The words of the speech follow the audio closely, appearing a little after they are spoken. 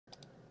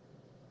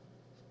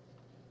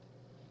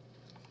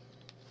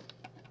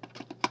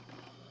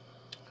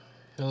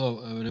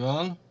Hello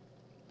everyone.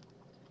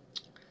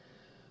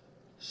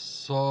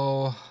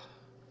 So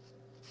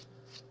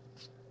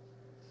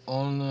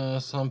on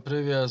some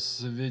previous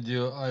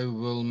video I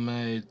will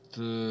made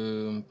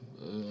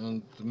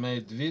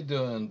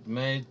video and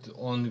made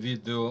on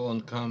video on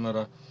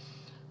camera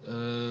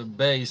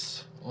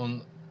based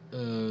on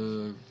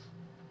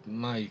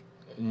my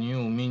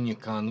new mini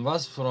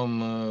canvas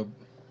from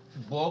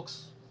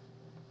box.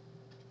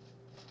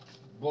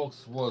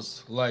 Box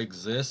was like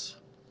this,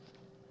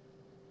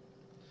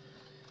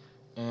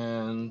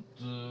 and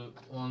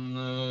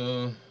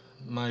on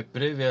my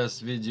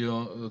previous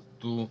video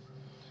to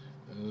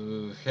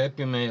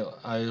Happy Mail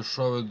I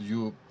showed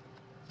you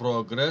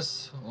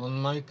progress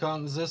on my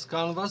this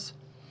canvas,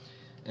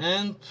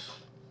 and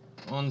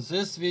on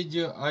this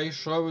video I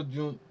showed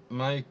you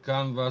my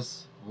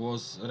canvas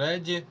was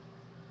ready.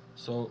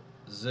 So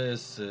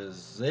this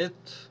is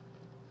it,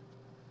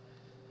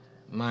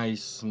 my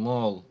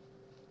small,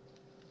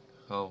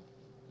 how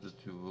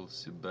that you will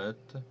see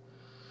better,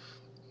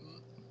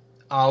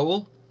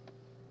 owl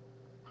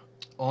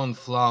on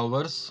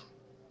flowers.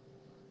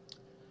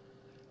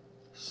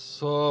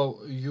 So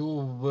you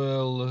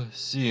will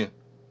see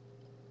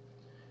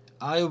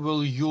I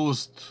will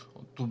use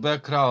to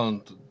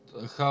background,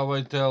 how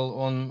I tell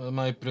on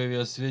my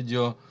previous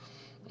video,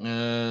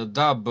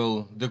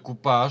 double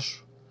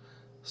decoupage.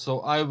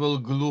 So I will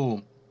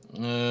glue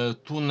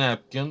two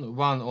napkins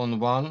one on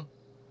one.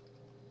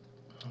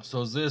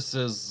 So this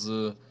is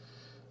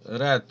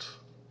red,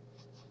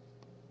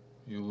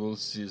 you will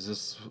see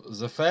this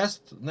the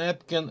first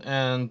napkin,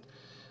 and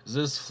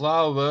these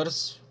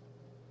flowers,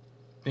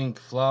 pink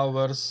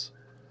flowers,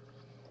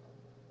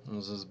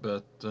 this is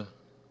better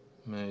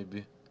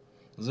maybe.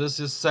 This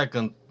is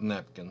second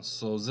napkin.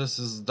 So this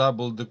is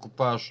double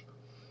decoupage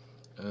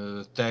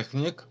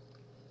technique,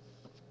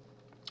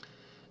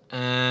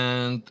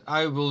 and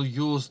I will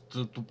use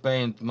to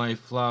paint my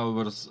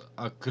flowers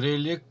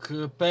acrylic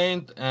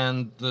paint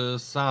and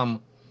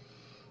some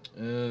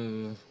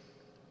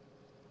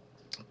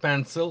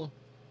pencil.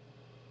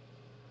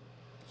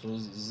 So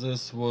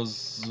this was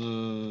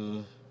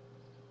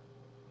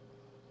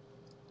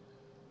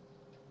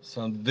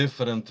some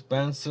different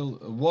pencil,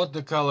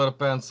 watercolor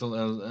pencil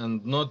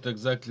and not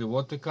exactly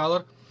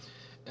watercolor.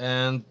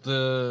 And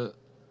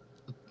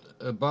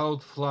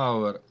about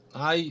flower,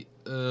 I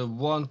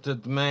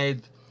wanted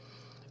made,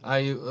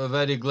 I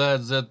very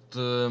glad that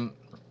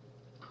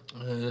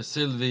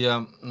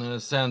Sylvia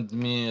sent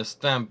me a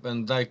stamp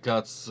and die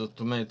cuts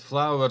to make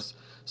flowers.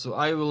 So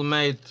I will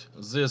make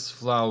these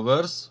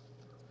flowers,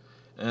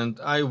 and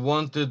I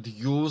wanted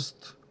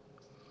used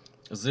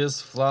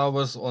these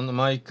flowers on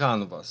my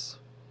canvas.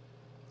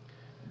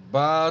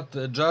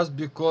 But just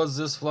because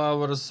this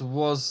flowers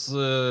was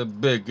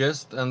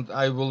biggest, and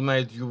I will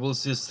make, you will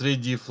see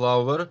 3D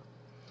flower,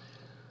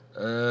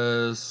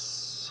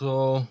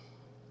 so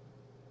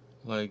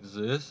like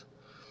this.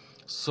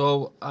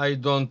 So I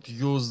don't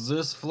use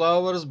these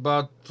flowers,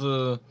 but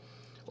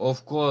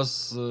of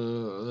course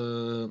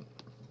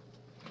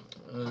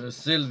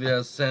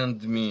Sylvia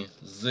sent me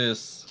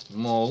this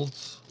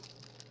molds,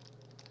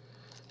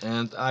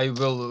 and I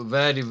will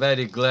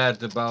very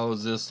glad about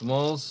this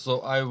molds. So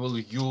I will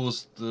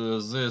use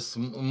this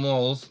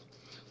molds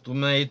to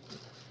make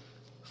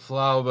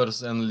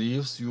flowers and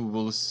leaves. You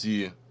will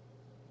see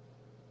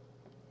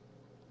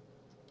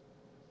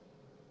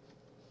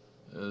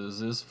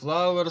these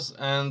flowers,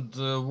 and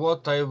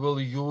what I will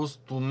use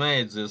to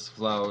make these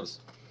flowers.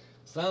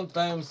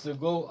 Sometimes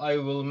ago I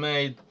will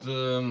make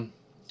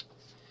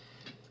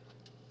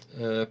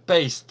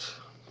paste,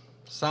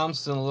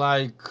 something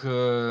like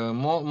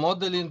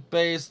modeling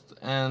paste,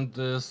 and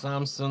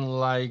something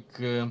like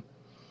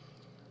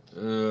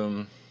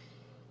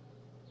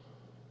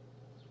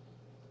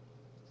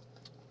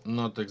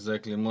not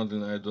exactly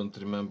modeling, I don't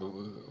remember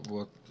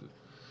what.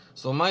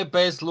 So my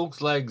paste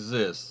looks like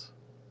this.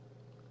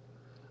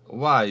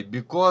 Why?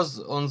 Because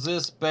on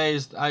this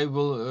paste I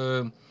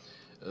will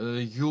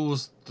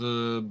use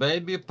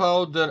baby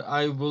powder,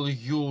 I will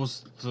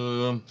use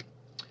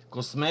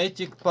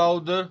cosmetic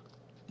powder.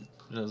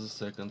 Just a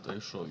second, I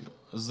show you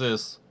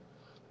this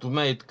to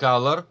make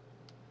color.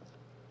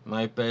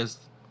 My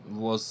paste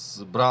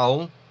was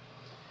brown.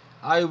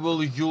 I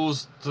will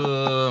use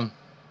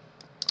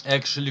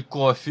actually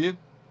coffee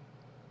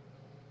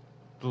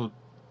to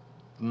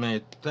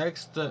make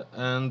texture,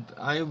 and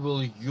I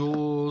will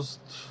use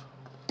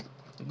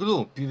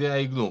glue,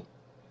 PVA glue.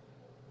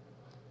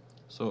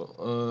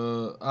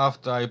 So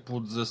after I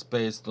put this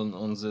paste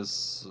on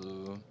this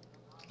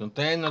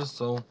container,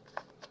 so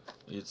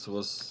it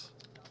was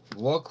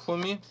work for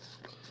me,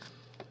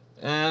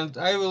 and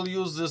I will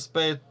use this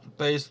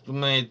paste to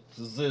make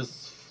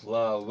this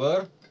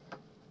flower,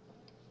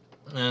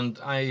 and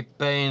I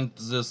paint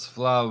this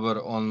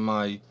flower on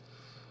my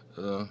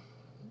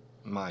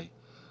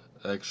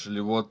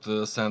actually what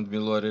sent me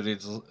Laurie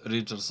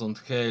Richardson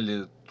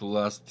Haley to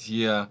last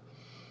year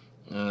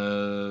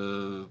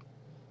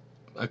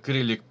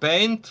acrylic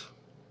paint,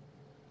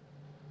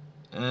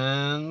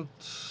 and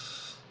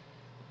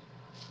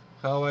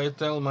how I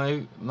tell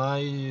my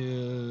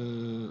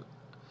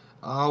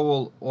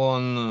owl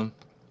on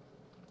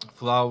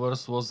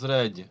flowers was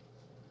ready.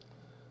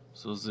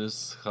 So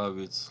this how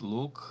it's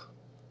look.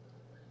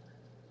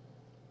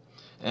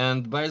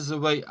 And by the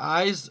way,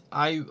 eyes,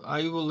 I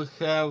will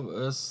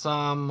have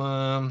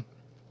some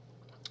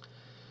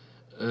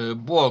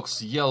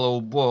box, yellow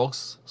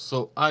box,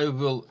 so I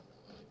will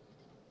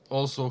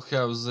also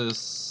have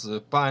this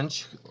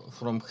punch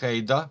from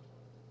Haida,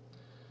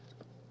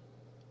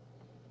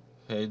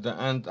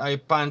 and I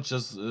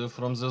punches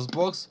from this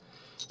box,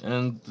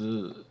 and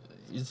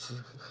it's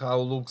how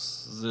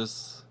looks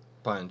this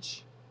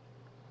punch.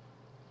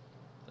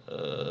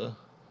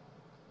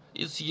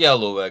 It's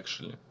yellow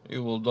actually.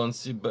 You will don't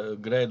see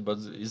great, but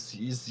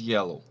it's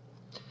yellow.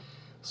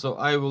 So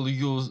I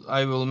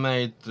will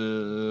make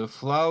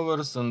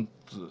flowers and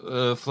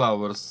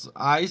flowers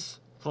eyes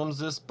from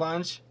this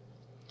punch,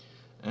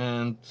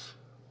 and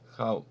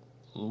how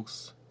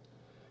looks.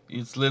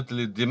 It's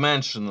literally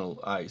dimensional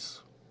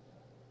eyes.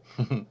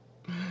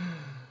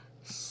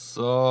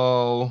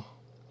 So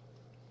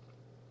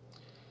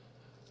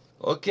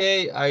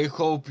okay, I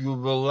hope you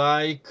will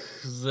like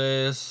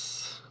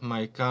this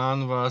my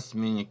canvas,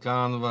 mini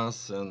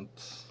canvas, and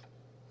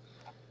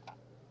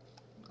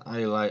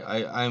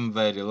I'm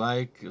very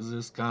like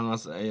this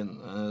canvas, and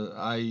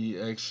I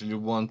actually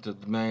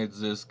wanted made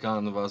this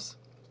canvas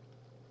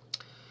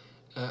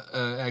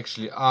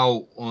actually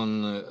out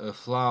on a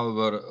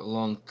flower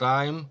long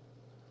time,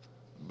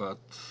 but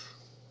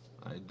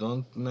I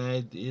don't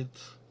made it.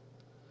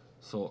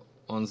 So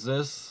on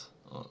this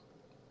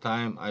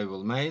time I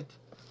will make.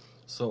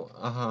 So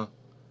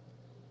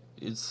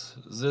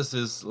this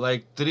is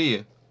like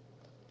tree.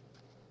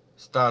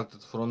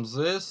 Started from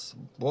this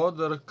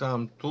border,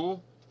 come to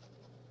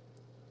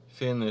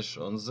finish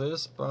on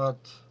this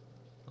part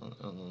and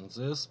on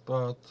this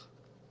part.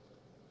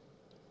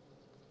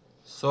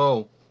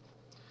 So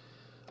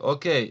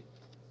okay,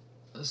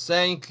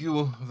 thank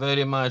you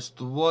very much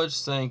to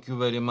watch, thank you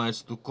very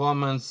much to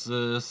comments,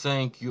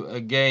 thank you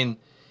again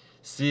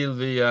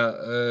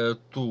Sylvia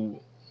to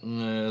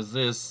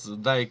this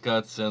die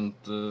cuts and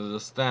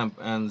stamp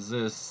and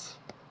this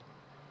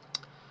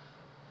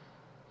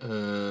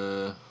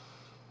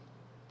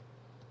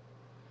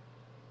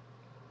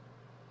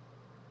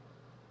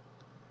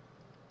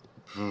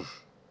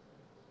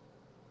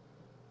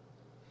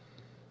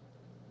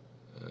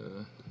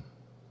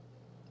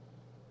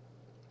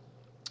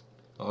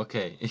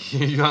okay,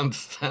 you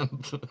understand.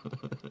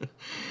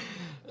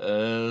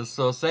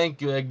 So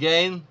thank you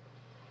again,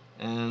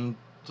 and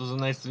to the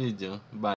next video. Bye.